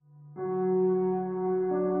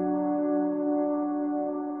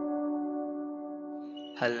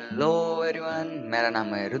Hello everyone, मेरा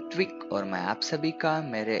नाम है ऋत्विक और मैं आप सभी का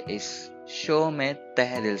मेरे इस शो में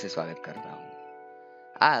तहे दिल से स्वागत करता हूँ।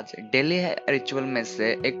 आज डेली रिचुअल में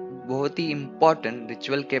से एक बहुत ही इम्पोर्टेंट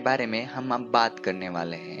रिचुअल के बारे में हम अब बात करने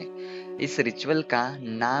वाले हैं। इस रिचुअल का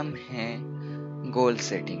नाम है गोल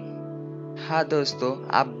सेटिंग। हाँ दोस्तों,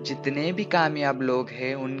 आप जितने भी कामयाब लोग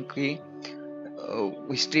हैं उनकी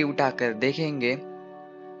हिस्ट्री उठाकर देखेंगे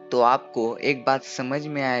तो आपको एक बात समझ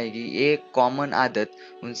में आएगी। एक कॉमन आदत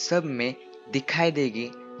उन सब में दिखाई देगी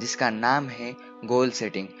जिसका नाम है गोल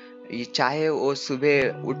सेटिंग। ये चाहे वो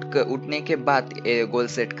सुबह उठने के बाद गोल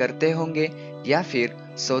सेट करते होंगे या फिर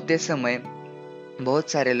सोते समय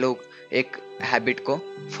बहुत सारे लोग एक हैबिट को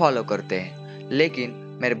फॉलो करते हैं। लेकिन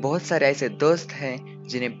मेरे बहुत सारे ऐसे दोस्त हैं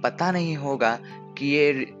जिन्हें पता नहीं होगा कि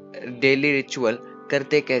ये डेली रिचुअल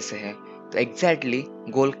करते कैसे हैं। तो एग्जैक्टली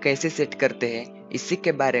गोल कैसे सेट करते हैं, इसी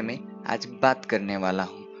के बारे में आज बात करने वाला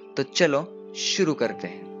हूँ। तो चलो शुरू करते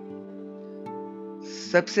हैं।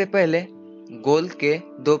 सबसे पहले गोल के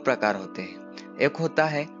दो प्रकार होते हैं, एक होता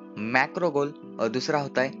है मैक्रो गोल और दूसरा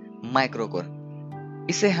होता है माइक्रो गोल।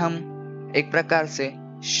 इसे हम एक प्रकार से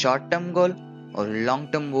शॉर्ट टर्म गोल और लॉन्ग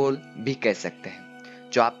टर्म गोल भी कह सकते हैं।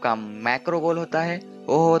 जो आपका मैक्रो गोल होता है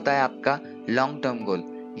वो होता है आपका लॉन्ग टर्म गोल,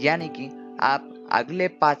 यानी कि आप अगले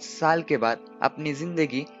 5 साल के बाद अपनी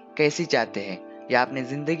जिंदगी कैसी चाहते हैं या अपनी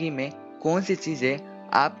जिंदगी में कौन सी चीजें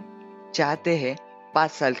आप चाहते हैं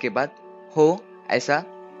 5 साल के बाद हो, ऐसा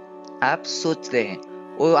आप सोचते हैं।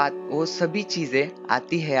 वो सभी चीजें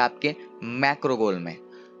आती है आपके मैक्रो गोल में।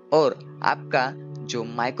 और आपका जो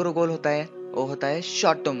माइक्रो गोल होता है वो होता है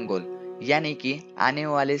शॉर्ट टर्म गोल, यानी कि आने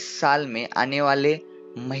वाले साल में, आने वाले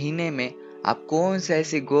महीने में आप कौन से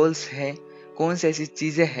ऐसे गोल्स हैं, कौन से ऐसी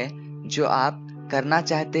चीजें हैं जो आप करना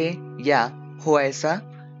चाहते हैं या हो ऐसा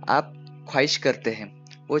आप ख्वाहिश करते हैं।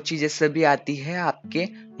 वो चीजें सभी आती है आपके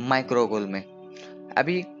माइक्रो गोल में।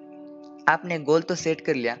 अभी आपने गोल तो सेट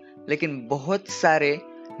कर लिया, लेकिन बहुत सारे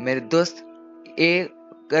मेरे दोस्त ये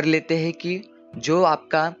कर लेते हैं कि जो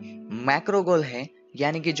आपका मैक्रो गोल है,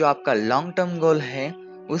 यानी कि जो आपका लॉन्ग टर्म गोल है,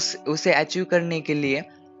 उसे अचीव करने के लिए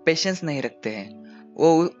पेशेंस नहीं रखते हैं।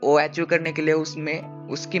 वो अचीव करने के लिए उसमें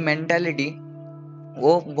उसकी मेंटालिटी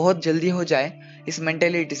वो बहुत जल्दी हो जाए, इस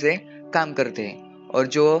मेंटालिटी से काम करते हैं। और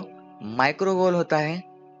जो माइक्रो गोल होता है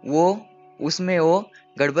वो उसमें वो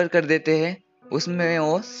गड़बड़ कर देते हैं, उसमें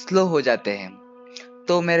वो स्लो हो जाते हैं।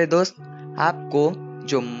 तो मेरे दोस्त, आपको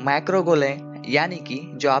जो मैक्रो गोल है, यानी कि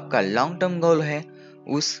जो आपका लॉन्ग टर्म गोल है,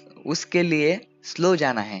 उसके लिए स्लो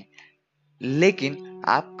जाना है। लेकिन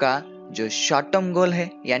आपका जो शॉर्ट टर्म गोल है,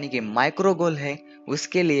 यानी कि माइक्रो गोल है,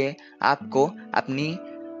 उसके लिए आपको अपनी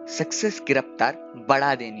सक्सेस की रफ्तार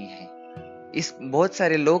बढ़ा देनी है। इस बहुत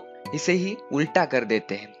सारे लोग इसे ही उल्टा कर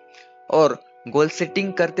देते हैं। और गोल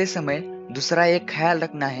सेटिंग करते समय दूसरा एक ख्याल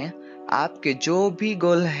रखना है, आपके जो भी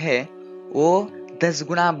गोल है वो 10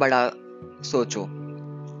 गुना बड़ा सोचो।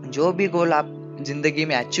 जो भी गोल आप जिंदगी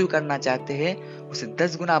में अचीव करना चाहते हैं उसे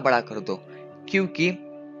 10 गुना बड़ा कर दो, क्योंकि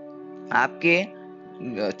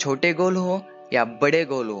आपके छोटे गोल हो या बड़े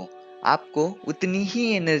गोल हो, आपको उतनी ही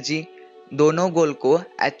एनर्जी दोनों गोल को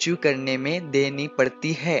अचीव करने में देनी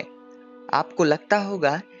पड़ती है। आपको लगता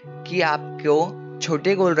होगा कि आपको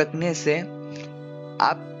छोटे गोल रखने से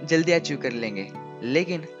आप जल्दी अचीव कर लेंगे,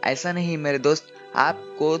 लेकिन ऐसा नहीं मेरे दोस्त।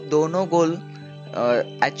 आपको दोनों गोल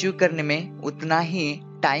अचीव करने में उतना ही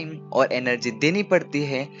टाइम और एनर्जी देनी पड़ती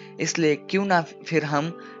है। इसलिए क्यों ना फिर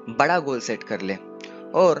हम बड़ा गोल सेट कर ले।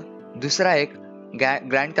 और दूसरा एक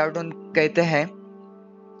ग्रैंड कार्टून कहते हैं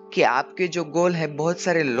कि आपके जो गोल है, बहुत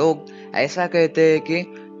सारे लोग ऐसा कहते हैं कि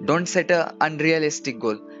don't set a unrealistic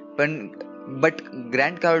goal, but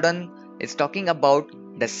Grant Cardone is talking about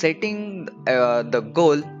the setting the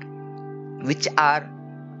goal which are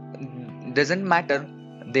doesn't matter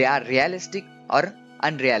they are realistic or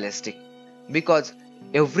unrealistic, because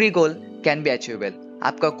every goal can be achievable।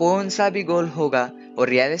 आपका कौन सा भी गोल होगा, और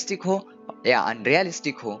रियलिस्टिक हो या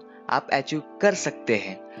unrealistic हो, आप अचीव कर सकते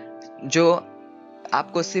हैं। जो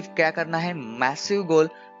आपको सिर्फ क्या करना है, massive goal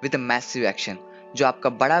with massive action. जो आपका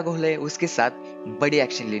बड़ा गोल है उसके साथ बड़ी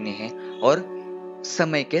एक्शन लेनी है और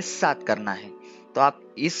समय के साथ करना है। तो आप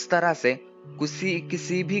इस तरह से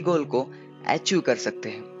किसी भी गोल को अचीव कर सकते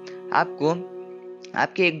हैं। आपको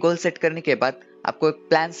आपके एक गोल सेट करने के बाद आपको एक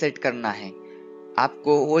प्लान सेट करना है।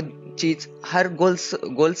 आपको वो चीज हर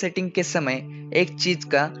गोल सेटिंग के समय एक चीज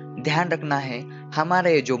का ध्यान रखना है। हमारा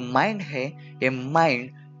ये जो माइंड है, ये माइंड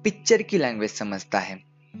पिक्चर की लैंग्वेज समझता है।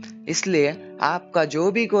 इसलिए आपका जो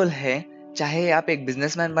भी गोल है, चाहे आप एक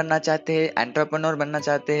बिजनेसमैन बनना चाहते हैं, एंटरप्रेन्योर बनना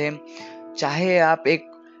चाहते हैं, चाहे आप एक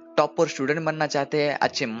टॉपर स्टूडेंट बनना चाहते हैं,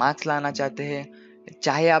 अच्छे मार्क्स लाना चाहते हैं,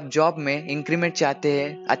 चाहे आप जॉब में इंक्रीमेंट चाहते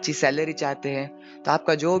हैं, अच्छी सैलरी चाहते हैं, तो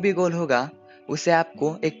आपका जो भी गोल होगा उसे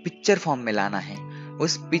आपको एक पिक्चर फॉर्म में लाना है।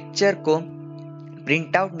 उस पिक्चर को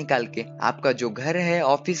प्रिंट आउट निकाल के आपका जो घर है,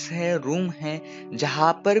 ऑफिस है, रूम है,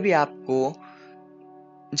 जहां पर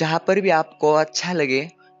भी आपको अच्छा लगे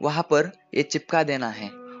वहां पर ये चिपका देना है।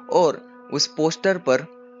 और उस पोस्टर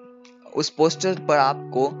पर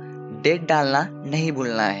आपको डेट डालना नहीं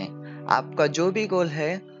भूलना है। आपका जो भी गोल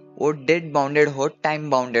है वो डेट बाउंडेड हो, टाइम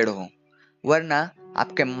बाउंडेड हो, वरना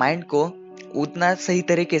आपके माइंड को उतना सही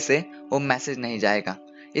तरीके से वो मैसेज नहीं जाएगा।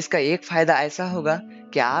 इसका एक फायदा ऐसा होगा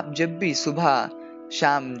कि आप जब भी सुबह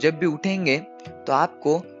शाम जब भी उठेंगे तो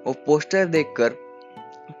आपको वो पोस्टर देखकर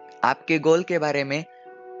आपके गोल के बारे में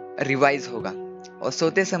रिवाइज होगा, और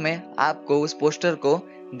सोते समय आपको उस पोस्टर को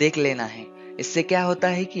देख लेना है। इससे क्या होता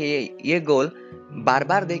है कि ये गोल बार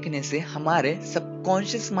बार देखने से हमारे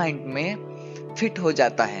सबकॉन्शियस माइंड में फिट हो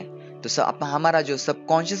जाता है। तो हमारा जो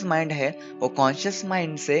सबकॉन्शियस माइंड है वो कॉन्शियस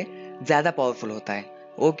माइंड से ज्यादा पावरफुल होता है,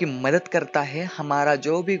 वो की मदद करता है हमारा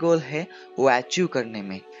जो भी गोल है वो अचीव करने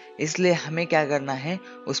में। इसलिए हमें क्या करना है,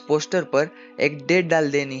 उस पोस्टर पर एक डेट डाल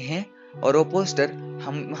देनी है, और वो पोस्टर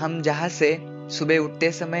हम जहाँ से सुबह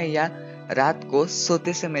उठते समय या रात को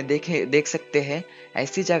सोते समय देख सकते हैं,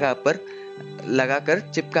 ऐसी जगह पर लगाकर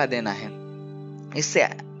चिपका देना है। इससे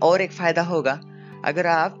और एक फायदा होगा, अगर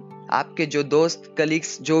आपके जो दोस्त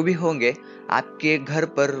कलीग्स जो भी होंगे आपके घर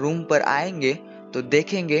पर रूम पर आएंगे तो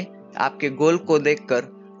देखेंगे आपके गोल को देखकर,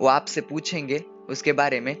 वो आपसे पूछेंगे, उसके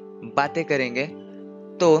बारे में बातें करेंगे,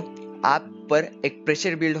 तो आप पर एक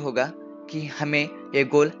प्रेशर बिल्ड होगा कि हमें ये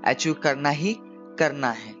गोल अचीव करना ही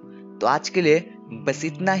करना है। तो आज के लिए बस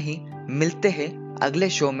इतना ही, मिलते हैं अगले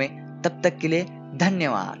शो में, तब तक के लिए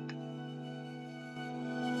धन्यवाद।